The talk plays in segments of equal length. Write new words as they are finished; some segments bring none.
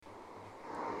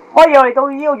喂，又嚟到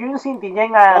呢個院線電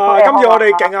影啊！今次我哋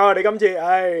勁啊！我哋今次，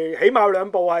起碼有2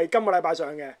部係今個禮拜上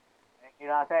嘅。係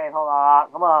啦，即係啦。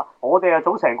咁啊，我哋啊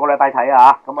早成個禮拜睇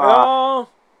啊，咁啊，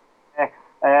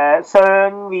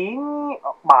上年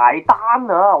埋單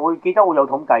啊，我記得我有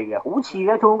統計嘅，好似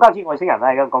咧《祖宗膠戰外星人》啦，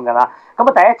而家講緊啦。咁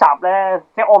啊，第一集咧，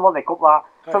即係安樂力谷啦，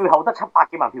最後得700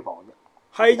幾萬票房啫。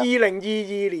係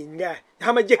2022年嘅，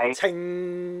係咪疫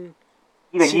情？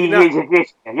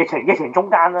 2022疫情中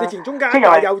間啦，疫情中間即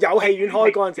係又有戲院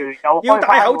開嗰陣時，要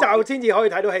戴口罩先至可以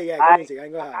睇到戲嘅嗰段時間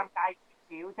應該係。尷尬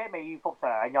少，即係未復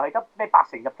常，又係得咩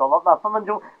80%入座率啊，分分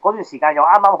鐘嗰段時間又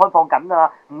啱啱開放緊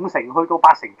啊，50%去到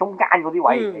80%中間嗰啲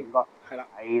位應該係啦，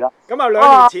係啦。咁啊2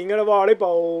年前㗎啦喎，呢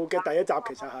部嘅第一集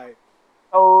其實係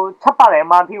到700零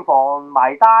萬票房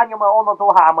埋單咁啊，安樂都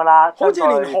喊㗎啦。好似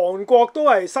連韓國都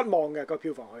係失望嘅個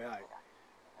票房佢係。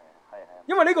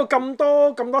因為呢個咁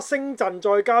多星陣，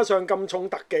再加上咁重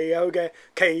特技啊，佢嘅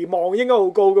期望應該好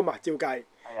高噶嘛，照計。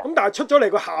咁但係出咗嚟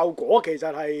個效果其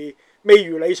實係未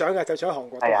如理想嘅，就算喺韓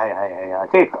國。係啊，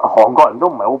即係韓國人都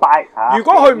唔係好 buy 嚇。如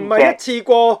果佢唔係一次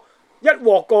過一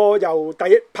鑊過由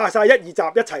拍晒1、2集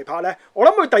一齊拍咧，我諗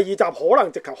佢第2集可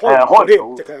能直頭開唔到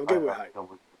添，直頭有機會係。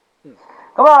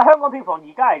咁啊，香港票房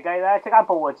而家嚟計咧，即刻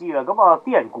報就知啦。咁啊，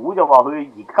啲人估就話佢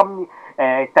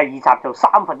第2集就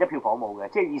1/3票房冇嘅，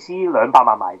即係意思200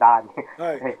萬埋單。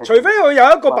係，除非佢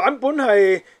有一個版本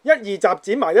係1、2集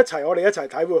剪埋一齊，我哋一齊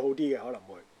睇會好啲嘅，可能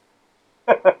會。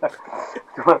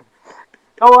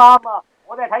都啱啊！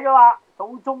我哋睇咗啦，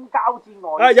祖宗膠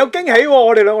戰外。有驚喜喎！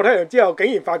我哋兩個睇完之後，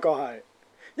竟然發覺係，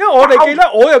因為我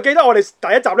又記得我哋第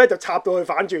一集咧就插到去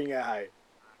反轉嘅係。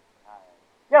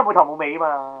因為冇頭冇尾啊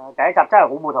嘛，第一集真係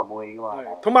好冇頭冇尾噶嘛。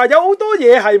同埋有好多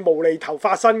嘢係無厘頭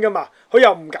發生噶嘛，佢又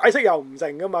唔解釋又唔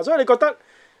成噶嘛，所以你覺得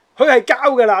佢係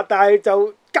膠噶啦，但係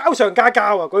就膠上加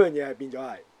膠啊！嗰樣嘢係變咗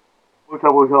係。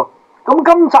冇錯。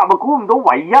咁今集啊估唔到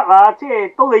唯一啊，即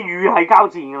係都你預係膠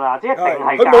戰噶啦，即係一定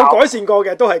係膠。佢冇改善過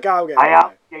嘅，都係膠嘅。係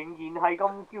啊，仍然係咁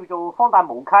叫做荒誕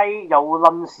無稽，又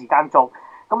冧時間軸。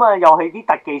咁啊，又係啲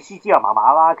特技 CG 又麻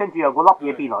麻啦，跟住又個粒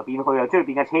嘢變來變去，又將佢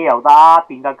變架車又得，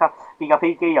變架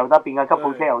飛機又得，變架吉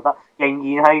普車又得，仍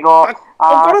然係個。我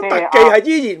覺得特技係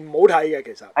依然唔好睇嘅，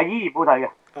其實。係依然唔好睇嘅。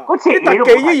啲特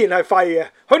技依然係廢嘅，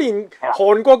佢連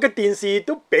韓國嘅電視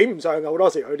都比唔上嘅，好多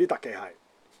時佢啲特技係。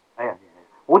係啊，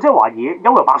我真係懷疑《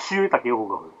幽遊白書》特技好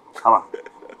過佢，係嘛？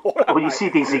我意思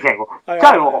電視劇喎，真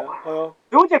係喎。係啊。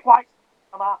你好似怪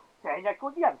係嘛？成日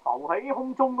嗰啲人浮喺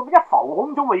空中咁，一浮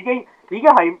空中已經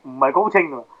係唔係高清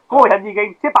㗎啦？嗰個人已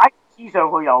經即係擺黐上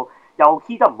去又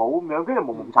key 得唔好咁樣，跟住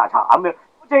蒙蒙查查咁樣。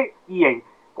即係異形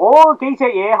嗰幾隻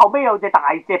嘢，後尾有隻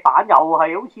大隻版又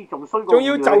係好似仲衰過。仲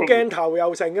要就鏡頭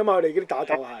又成㗎嘛？佢哋嗰啲打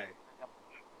鬥係。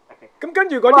咁跟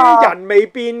住嗰啲人未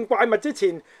變怪物之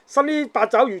前，伸啲八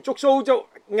爪魚捉鬚捉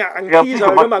硬 key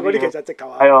上㗎嘛？嗰啲其實直頭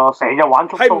係。係啊，成日玩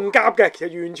捉鬚。係唔夾嘅，其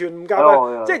實完全唔夾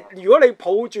嘅。即係如果你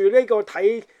抱住呢個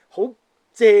睇好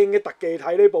正嘅特技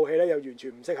睇呢部戲咧，又完全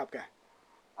唔適合嘅。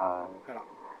係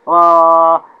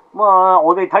啦。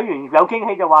我哋睇完有驚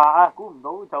喜就話啊，估唔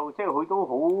到就即係佢都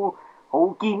好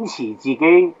堅持自己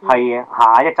係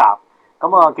下一集。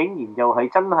咁啊，竟然就係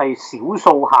真係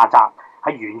少數下集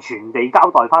係完全地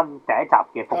交代翻第一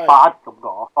集嘅伏筆咁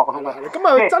講。咁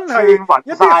啊，真係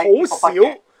一啲好少。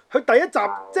佢第一集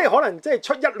即係可能即係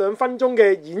出1、2分鐘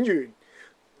嘅演員。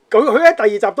佢喺第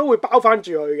2集都會包翻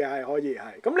住佢嘅，係可以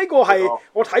係。咁呢個係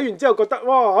我睇完之後覺得，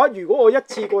哇！如果我一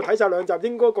次過睇晒2集，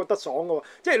應該覺得爽嘅喎。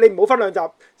即係你唔好分2集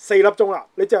4粒鐘啦，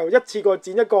你就一次過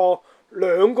剪一個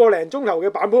2個零鐘頭嘅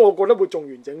版本，我覺得會仲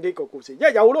完整啲個故事。因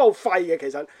為有好多好廢嘅，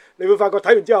其實你會發覺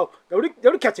睇完之後，有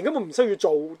啲劇情根本唔需要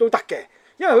做都得嘅。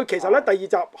因為佢其實咧第2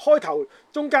集開頭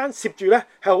中間攝住咧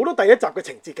係好多第1集嘅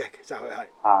情節嘅，其實佢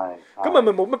係。咁係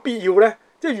咪冇乜必要咧？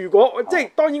即係如果即係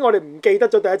當然我哋唔記得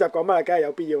咗第1集講乜，梗係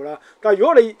有必要啦。但係如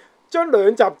果你將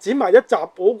2集剪埋1集，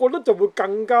我覺得就會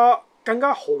更加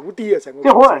好啲啊！成個即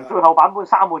係可能最後版本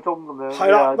3個鐘咁樣。係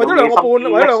啦，或者2個半，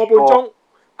或者2個半鐘。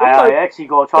咁咪一次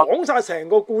過講晒成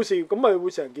個故事，咁咪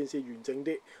會成件事完整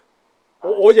啲。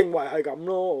我認為係咁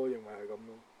咯，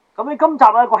咁你今集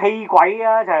咧個戲鬼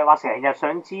啊，就係話成日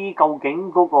想知究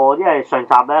竟嗰個，因為上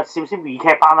集咧少少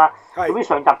recap 翻啦，咁啲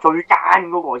上集最奸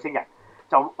嗰個外星人。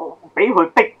就俾佢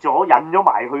逼咗引咗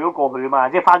埋去咗過去啊嘛，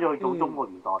即係翻咗去祖宗個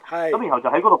年代。咁然後就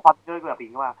喺嗰度困咗喺佢入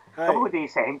邊噶嘛。咁佢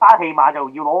哋成班戲碼就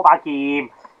要攞把劍，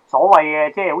所謂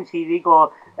嘅即係好似呢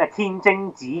個天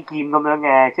晶紫劍咁樣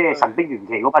嘅，即係神兵玄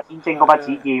奇嗰把天晶嗰把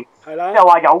紫劍。又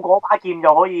話有嗰把劍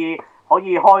就可以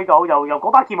開到，又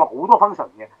嗰把劍有好多 function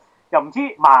嘅。又唔知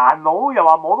盲佬又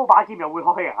話摸到把劍又會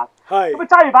開眼。咁佢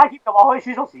揸住把劍就話可以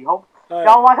穿梭時空，又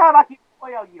話揸把劍。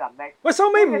有異能力。喂，收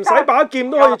尾唔使把劍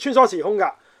都可以穿梭時空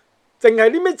㗎，淨係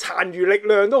啲咩殘餘力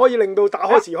量都可以令到打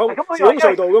開時空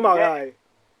隧道噶嘛，係。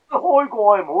開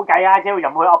過冇計啊，只要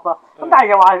任佢噏啦。咁但係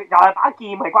又話又係把劍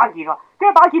係關鍵喎，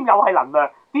跟住把劍又係能量，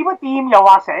掂一掂又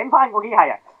話醒翻個機械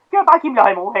人，跟住把劍又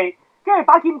係武器，跟住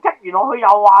把劍吉完落去又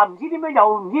話唔知點樣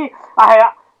又唔知係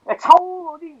啊抽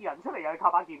嗰啲異人出嚟又係靠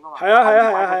把劍噶嘛。係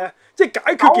啊，即係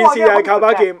解決件事又係靠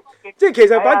把劍，即係其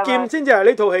實把劍先至係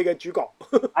呢套戲嘅主角。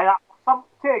係啦，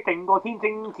即係勁過天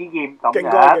晶子劍咁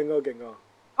樣。勁過。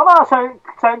咁啊上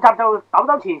集就兜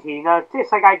兜前啊，即係世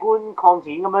界觀擴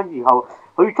展咁樣，然後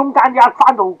佢中間一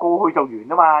翻到過去就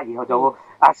完啊嘛，然後就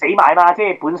死埋嘛，即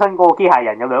係本身個機械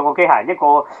人有兩個機械人，一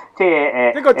個即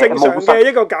係一個正常嘅，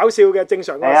一個搞笑嘅正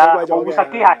常嘅小鬼種嘅。武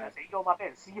術機械人死咗嘛，俾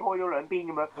人撕開咗兩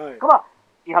邊咁樣。咁啊，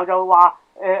然後就話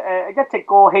一直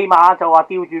個戲碼就話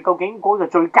吊住，究竟嗰個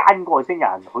最奸個外星人，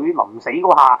佢臨死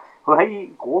嗰下，佢喺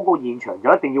嗰個現場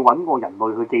就一定要揾個人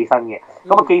類去寄生嘅。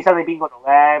咁啊，寄生喺邊個度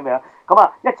咧？咁樣咁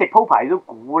啊，一直鋪排都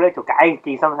估咧，就解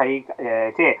寄生喺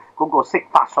即係嗰個識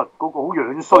法術嗰個好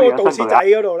樣衰嘅道士仔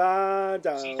嗰度啦，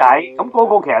就士仔。咁嗰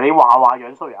個其實你話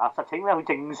樣衰啊，實情咧佢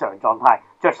正常狀態，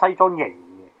着西裝型嘅。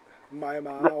唔係啊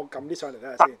嘛，我撳啲上嚟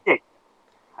睇下先。真型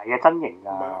係啊，真型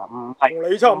啊，唔係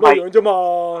同你差唔多樣啫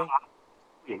嘛。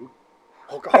型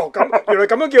咁原來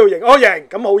咁樣叫型，型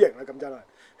咁好型啊，咁真係。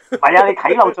唔係啊，你睇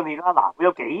柳俊烈啦，嗱，佢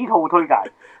有幾套推介，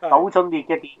柳俊烈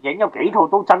嘅電影有幾套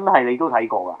都真係你都睇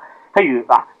過噶。譬如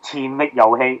嗱，潛力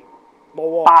遊戲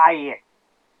冇拜嘅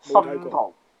信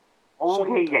徒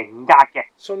 ，OK 型格嘅，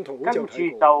信徒跟住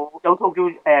就有套叫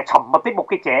沉默的目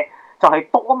擊者，就係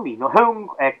當年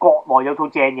國內有套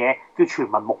正嘢叫全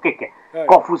民目擊嘅，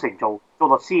郭富城做律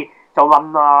師就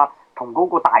論啊，同嗰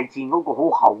個大戰嗰個好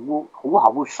厚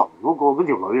唇嗰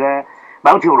條女咧，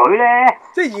咪有條女咧，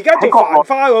即係而家做繁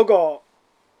花嗰個，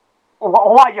我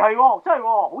懷疑係喎，真係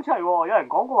喎，好似係喎，有人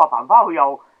講過話繁花佢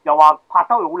又話拍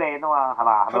得佢好靚啊嘛，係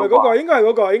嘛？係咪嗰個？應該係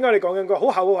嗰個，應該你講緊個好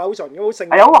厚口唇嘅，好性。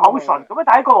係好口唇咁樣，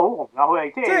但係一個好紅啊，佢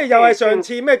係即係又係上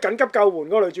次咩緊急救援嗰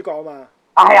個女主角啊嘛。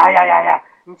係，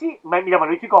唔知唔係又唔係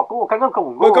女主角嗰個緊急救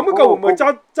援嗰個。緊急救援咪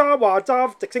揸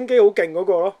直升機好勁嗰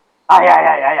個咯。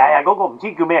係，嗰個唔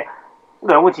知叫咩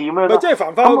兩個字咁樣。咪即係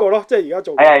繁花嗰個咯，即係而家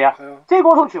做。係啊，即係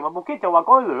嗰套全民目擊就話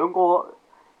嗰兩個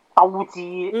鬥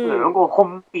智，兩個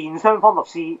控辯雙方律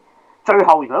師。最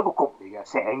後原來一個局嚟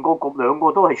嘅，成個局兩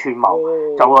個都係串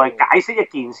謀，就係解釋一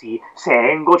件事，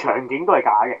成個場景都係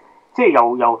假嘅，即係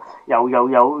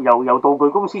由道具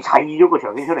公司砌咗個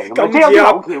場景出嚟咁。即係有啲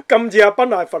扭橋，今次阿賓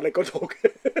係佛力嗰套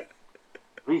嘅，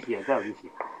呢次啊真係有啲似，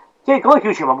即係嗰個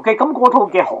叫全民目擊，咁嗰套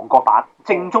嘅韓國版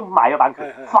正宗買咗版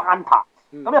權翻拍，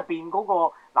咁入邊嗰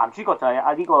個男主角就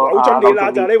係呢個柳俊烈啦，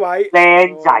就係呢位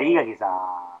靚仔嘅其實，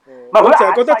唔係佢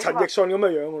成日覺得陳奕迅咁嘅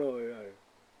樣咯，佢係。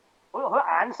佢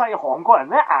眼細，韓國人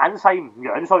咧眼細唔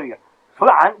樣衰嘅，佢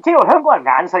眼即係香港人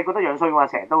眼細覺得樣衰嘛，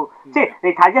成日都即係你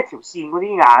睇一條線嗰啲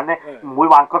眼咧，唔會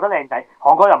話覺得靚仔。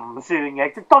韓國人唔算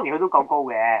嘅，即係當然佢都夠高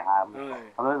嘅嚇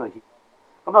咁樣類似。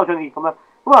咁就進咁樣，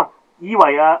咁啊以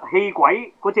為氣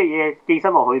鬼嗰隻嘢寄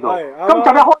生落去度，今集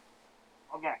一開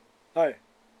嘅，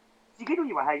自己都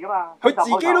以為係噶嘛，佢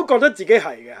自己都覺得自己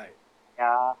係嘅係。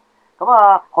啊，咁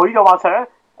啊佢就話想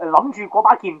諗住嗰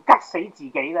把劍吉死自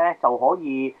己咧就可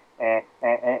以。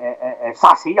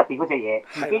殺死入邊嗰隻嘢，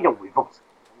自己就回復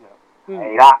咁樣，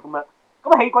係啦咁樣，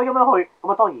咁啊氣鬼咁樣去，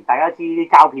咁啊當然大家知啲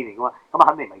膠片嚟噶嘛，咁啊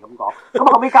肯定唔係咁講，咁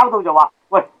啊後尾交到就話，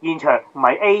喂現場唔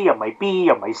係 A 又唔係 B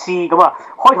又唔係 C，咁啊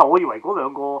開頭我以為嗰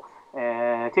兩個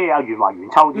即係阿袁華袁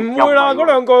秋唔會啦，嗰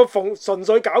兩個純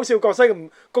粹搞笑角色，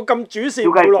個咁主線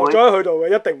唔會落咗喺佢度嘅，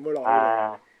一定唔會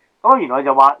落。咁原來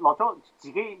就話落咗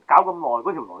自己搞咁耐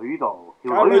嗰條女度，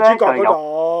條女咧就由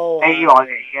未來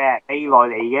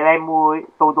嚟嘅靚妹，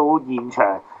到現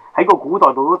場喺個古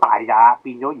代度都大㗎，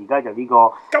變咗而家就呢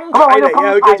個金泰梨嘅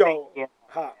佢叫做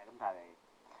嚇金泰梨。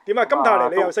點啊？金泰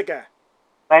梨你又識嘅？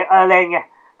靚嘅，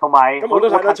同埋咁我都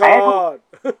睇得出。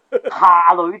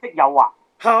下女的誘惑。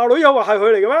下女誘惑係佢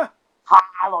嚟嘅咩？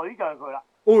下女就係佢啦。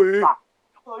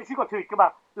嗱，女主角脫㗎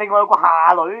嘛，另外有個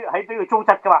下女喺俾佢糟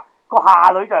質㗎嘛。個下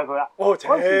女就係佢啦。哦，切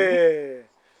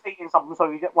，15歲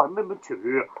啫，喂咩脱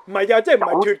啊？唔係啊，即係唔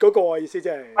係脱嗰個意思，即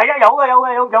係。係啊，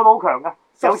有老強噶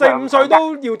，14、15歲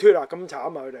都要脱啊，咁慘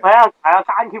啊佢哋。係啊，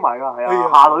奸添埋噶，係啊，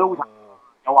下女好慘，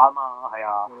有玩嘛，係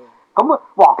啊。咁啊，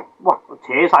哇，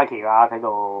扯晒旗啊，睇到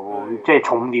即係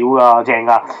重料啊，正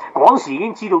噶。嗰時已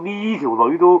經知道呢條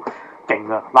女都勁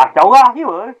啦。嗱，有噶呢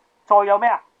條女，再有咩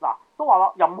啊？嗱，都話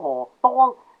啦，任何當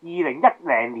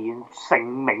2010年成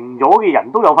名咗嘅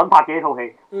人都有份拍嘅一套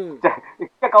戲，就係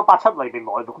1987黎明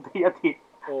來到的一天，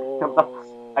得唔得？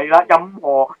係啦，任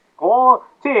何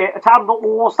即係差唔多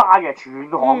all star 嘅，全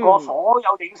韓國所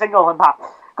有影星都有份拍。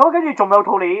咁跟住仲有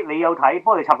套你有睇，不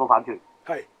過你插到反轉。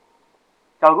係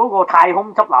就嗰個太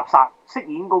空執垃圾，飾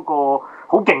演嗰個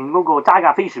好勁嗰個揸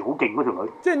架飛船好勁嗰條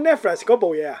女。即係 Netflix 嗰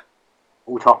部嘢啊？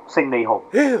冇錯，勝利號。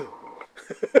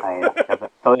係啦，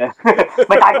對嘅。唔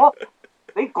係大哥，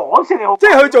你講勝利號。即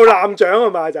係佢做艦長係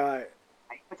嘛？就係。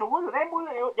係做嗰條僆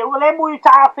妹，有個僆妹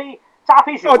揸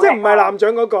飛船。哦，即係唔係艦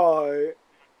長嗰個佢。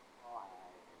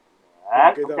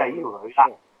咁就係呢條女啦。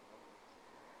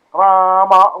咁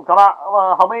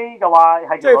啊，後尾就話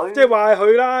係條女。即係話係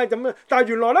佢啦，咁啊，但係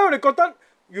原來咧，我哋覺得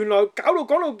原來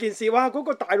講到件事，哇！嗰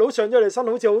個大佬上咗你身，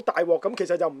好似好大鑊咁，其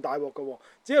實就唔大鑊㗎喎，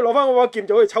只係攞翻嗰把劍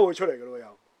就可以抽佢出嚟㗎咯又。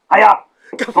係啊，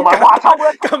同埋話抽咧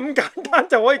咁簡單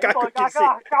就可以解決件事。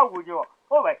交換啫喎，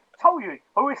我以為抽完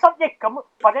佢會失憶咁，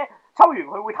或者抽完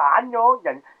佢會癱咗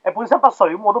人半身不遂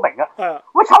咁，我都明㗎。係啊。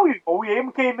喂，抽完冇嘢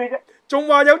咁驚咩啫？仲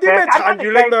話有啲咩殘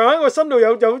餘力量喺個身度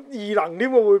有異能添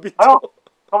喎，會變咗。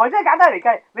同埋真係簡單嚟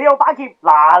計，你有把劍，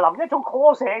嗱臨一種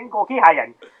call 醒個機械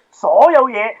人，所有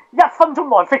嘢1分鐘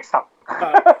內 fix 實。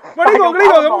喂，呢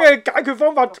個咁嘅解決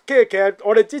方法，其實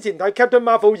我哋之前睇 Captain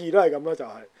Marvel 2都係咁咯，就係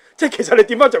即係其實你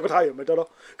點翻着個太陽咪得咯。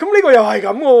咁呢個又係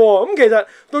咁嘅喎。咁其實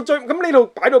到最咁呢度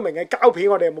擺到明係膠片，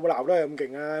我哋又冇鬧得係咁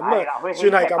勁啊。咁啊算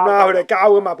係咁啦，佢哋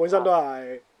膠噶嘛，本身都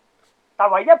係。但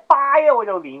係唯一 buy 咧，我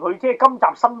就連佢即係今集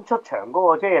新出場嗰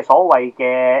個即係所謂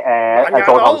嘅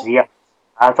座頭市啊。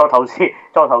座頭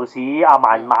市啊，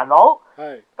萬佬，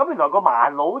咁原來個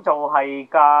萬佬就係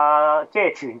架即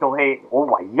係傳導器，我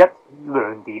唯一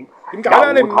亮點。點解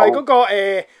咧？你唔係嗰個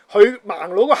佢盲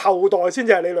佬個後代先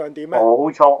至係你亮點咩？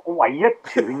冇錯，我唯一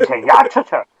全程一出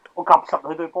場，我及實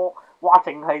佢對波，哇！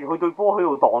淨係佢對波喺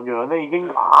度蕩漾咧，已經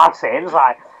醒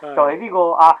晒。就係呢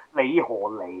個李荷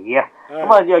妮啊，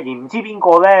咁啊又而唔知邊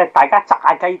個咧？大家炸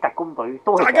雞特工隊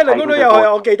都係炸雞特工隊又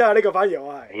係，我記得啊！呢個反而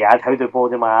我係係啊，睇對波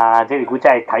啫嘛，即係你估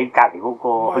真係睇隔離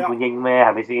嗰個許冠英咩？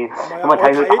係咪先？咁啊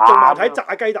睇佢打，仲埋睇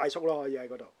炸雞大叔咯，可以喺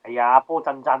嗰度。係啊，波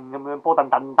震震咁樣，波蹬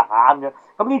蹬打咁樣。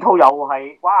咁呢套又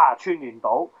係哇串聯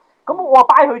到，咁我話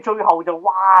擺佢最後就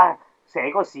哇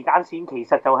成個時間線其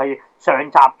實就係上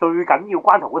集最緊要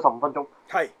關頭嗰15分鐘。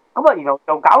係。咁啊，然後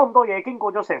又搞咁多嘢，經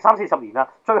過咗成30-40年啦，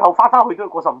最後翻去都係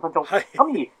嗰15分鐘。咁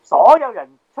而所有人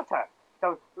出場就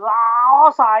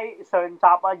攞晒上集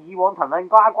啊，以往騰撚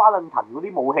瓜撚騰嗰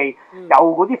啲武器，有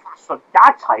嗰啲法術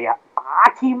一齊啊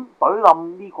打添隊冧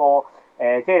呢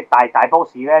個即係大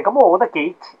boss 咧。咁我覺得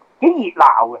幾熱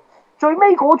鬧嘅。最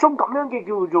尾嗰種咁樣嘅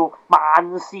叫做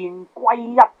萬線歸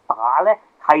一打咧，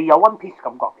係有 One Piece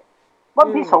感覺嘅。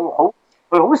One Piece 好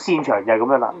佢好擅長就係咁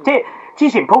樣啦，即係之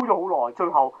前鋪咗好耐，最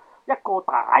後一個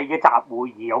大嘅集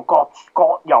會，而有各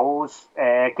有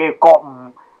嘅覺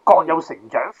悟，各有成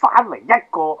長，翻嚟一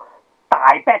個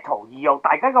大 battle， 而又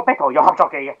大家個 battle 有合作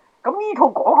技嘅，咁呢套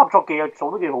講合作技又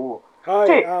做得幾好喎，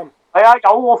即係係啊，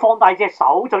有我放大隻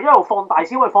手，就一路放大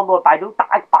先可以放到大到打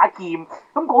把劍，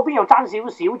咁嗰邊又爭少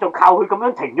少，就靠佢咁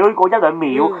樣停咗嗰1-2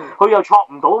秒，佢又錯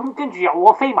唔到，咁跟住又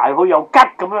我飛埋去又吉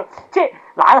咁樣，即係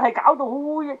硬係搞到好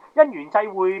因緣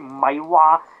際會，唔係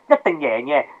話一定贏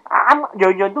嘅，啱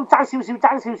樣樣都爭少少，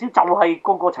就係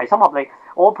個齊心合力，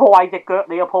我破壞隻腳，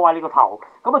你又破壞你個頭，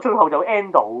咁啊最後就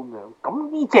end 到咁樣，咁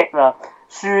呢隻啊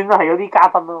算係有啲加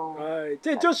分咯。係，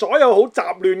即係將所有好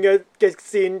雜亂嘅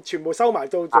線全部收埋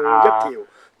到做一條，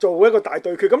做一個大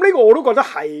對決。咁呢個我都覺得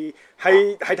係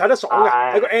睇得爽嘅，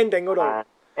喺個 ending 嗰度。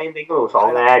ending 嗰度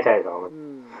爽咧，真係爽。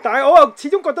但係我又始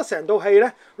終覺得成套戲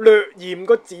咧略嫌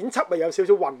個剪輯係有少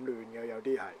少混亂嘅，有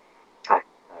啲係。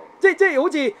即係好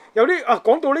似有啲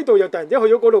講到呢度又突然之間去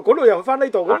咗嗰度又去翻呢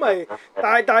度，咁咪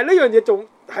但係呢樣嘢仲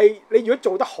係你如果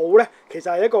做得好咧，其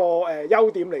實係一個優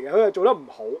點嚟嘅。佢又做得唔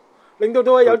好，令到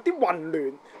有啲混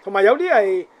亂，同埋有啲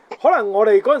係可能我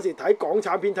哋嗰陣時睇港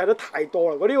產片睇得太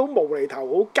多啦，嗰啲好無厘頭、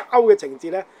好膠嘅情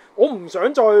節咧，我唔想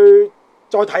再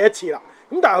睇一次啦。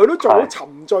咁但係佢都做到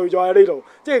沉醉咗喺呢度，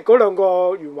即係嗰兩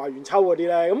個袁華袁秋嗰啲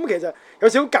咧，咁其實有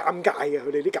少少尷尬嘅，佢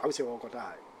哋啲搞笑，我覺得係。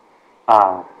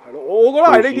係咯，我覺得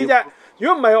係呢啲啫。如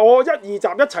果唔係我1、2集一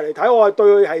齊嚟睇，我係對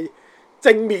佢係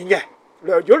正面嘅。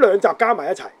如果2集加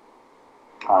埋一齊，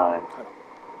係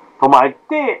同埋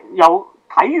即係又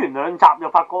睇完2集，又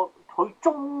發覺佢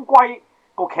終歸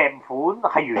個劇本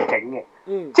係完整嘅。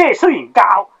即係雖然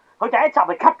膠，佢第一集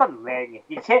係 cut 得唔靚嘅，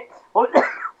而且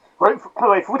佢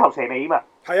係虎頭蛇尾啊嘛。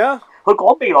係啊。佢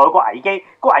講未來有個危機，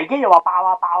個危機又話爆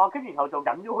啊，跟住然後就引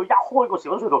咗佢一開個時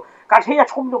光隧道，架車一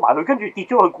衝咗埋去，跟住跌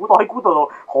咗去古道，喺古道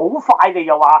度好快地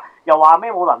又話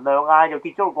咩冇能量啊，又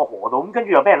跌咗落個河度，咁跟住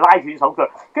又俾人拉斷手腳，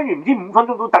跟住唔知5分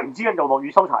鐘都突然之間又落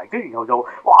雨收柴，跟住然後就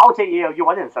哇嗰隻嘢又要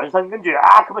揾人上身，跟住咁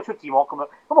啊出字幕咁樣，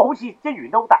咁啊好似即係完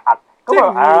得好突兀，即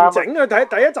係唔完整啊！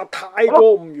第一集太過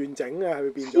唔完整啊，係咪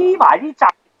變咗？黐埋啲集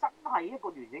真係一個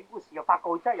完整故事，又發覺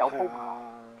真係有鋪排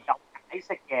有解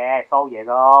釋嘅所有嘢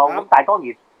咯，咁但係當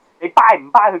然你 buy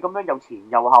唔 buy 佢咁樣又前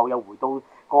又後又回到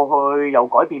過去又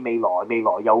改變未來，未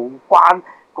來又關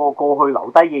過去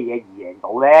留低嘅嘢而贏到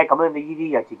咧？咁樣你呢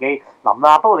啲就自己諗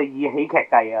啦。不過你以喜劇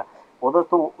計啊，我覺得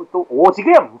都我自己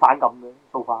又唔反感嘅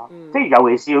做法，即係尤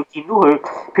其是要見到佢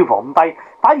票房咁低，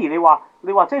反而你話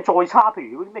即係再差，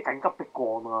譬如嗰啲咩緊急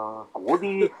迫降啊嗰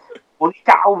啲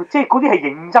膠，即係嗰啲係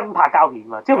認真拍膠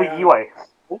片啊，即係佢以為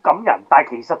好感人，但係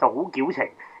其實就好矯情，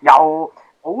又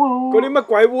好嗰啲乜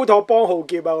鬼烏托邦浩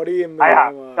劫啊嗰啲咁樣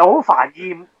啊，又好煩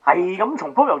厭，係咁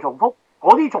重複又重複，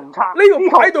嗰啲仲差。呢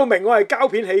個擺到明我係膠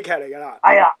片喜劇嚟㗎啦。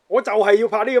係啊，我就係要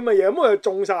拍啲咁嘅嘢，咁我就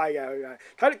中晒嘅佢係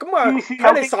睇咁啊，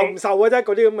睇你受唔受嘅啫。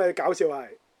嗰啲咁嘅搞笑係。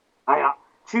係啊，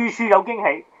處處有驚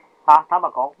喜嚇，坦白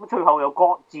講，咁最後又各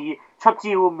自出招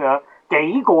咁樣，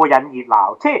幾過癮熱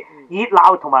鬧，即係熱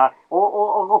鬧同埋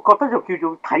我覺得就叫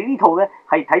做睇呢套咧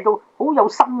係睇到好有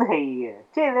生氣嘅，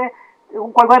即係咧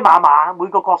鬼鬼馬馬每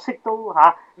個角色都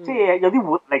即係有啲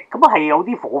活力，咁係有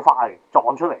啲火花嘅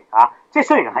撞出嚟即係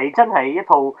雖然係真係一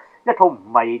套唔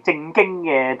係正經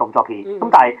嘅動作片，咁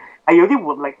但係有啲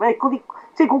活力咧，嗰啲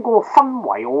即係嗰個氛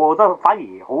圍，我覺得反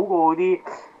而好過嗰啲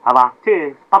係嘛，即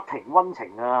係不停溫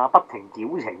情啊、不停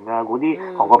矯情啊嗰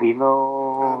啲韓國片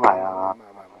咯，係啊。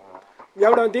有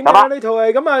亮點嘅呢套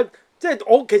係咁啊，即係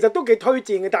我其實都幾推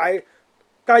薦嘅，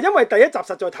但係因為第一集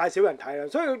實在太少人睇啦，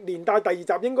所以連帶第二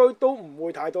集應該都唔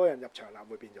會太多人入場啦，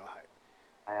會變咗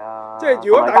係。係啊。即係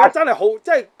如果大家真係好，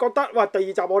即係覺得哇第二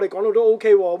集我哋講到都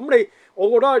OK 喎，咁我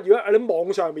覺得如果喺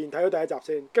網上面睇咗第一集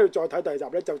先，跟住再睇第二集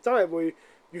咧，就真係會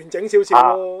完整少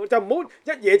少咯，就唔好一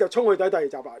嘢就衝去睇第二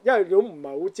集啦，因為如果唔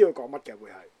係好知佢講乜嘅會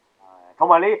係。同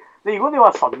埋你如果你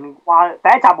話純話第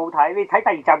一集冇睇，你睇第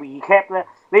二集 recap 咧，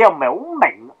你又唔係好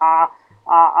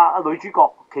明女主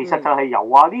角其實就係由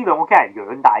呢兩個家人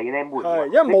養大嘅咧妹，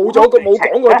因為冇講嗰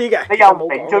啲嘅，你又唔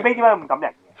明最尾點解咁感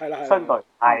人嘅，係啦，相對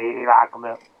係啦咁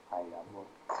樣，係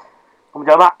咁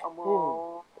就啦，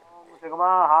就咁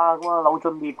啦嚇，咁啊柳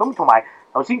俊烈咁同埋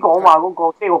頭先講話嗰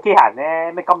個即係個機械人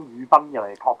咧，咩金宇彬又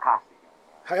係 top cast，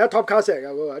係啊 top cast 嚟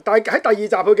㗎嗰個，但係喺第二集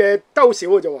佢嘅都少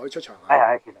嘅啫喎，佢出場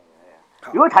係。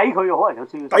如果睇佢可能有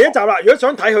少少。第一集啦，如果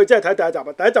想睇佢，即係睇第一集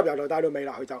啊！第一集由頭帶到尾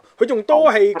啦，佢仲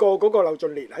多戲過嗰個柳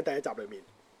俊烈喺第一集裏面。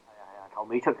係啊，頭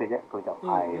尾出嘅啫，佢就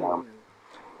係啦。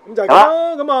咁就係咁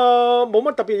啦，咁啊冇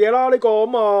乜特別嘢啦，呢個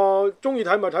咁啊中意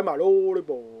睇咪睇埋咯，呢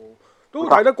部都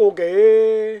睇得過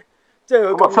嘅，即係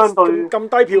佢相對咁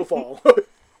低票房。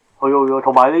係啊，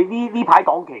同埋你呢排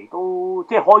檔期都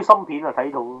即係開心片啊，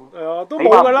睇到。係啊，都冇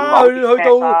㗎啦，去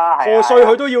到賀歲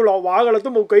佢都要落畫㗎啦，都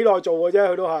冇幾耐做嘅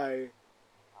啫，佢都係。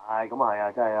係咁啊，係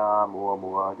啊，真係啊，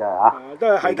冇啊，真係嚇。都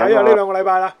係睇啊，呢兩個禮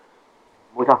拜啦。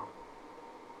冇錯。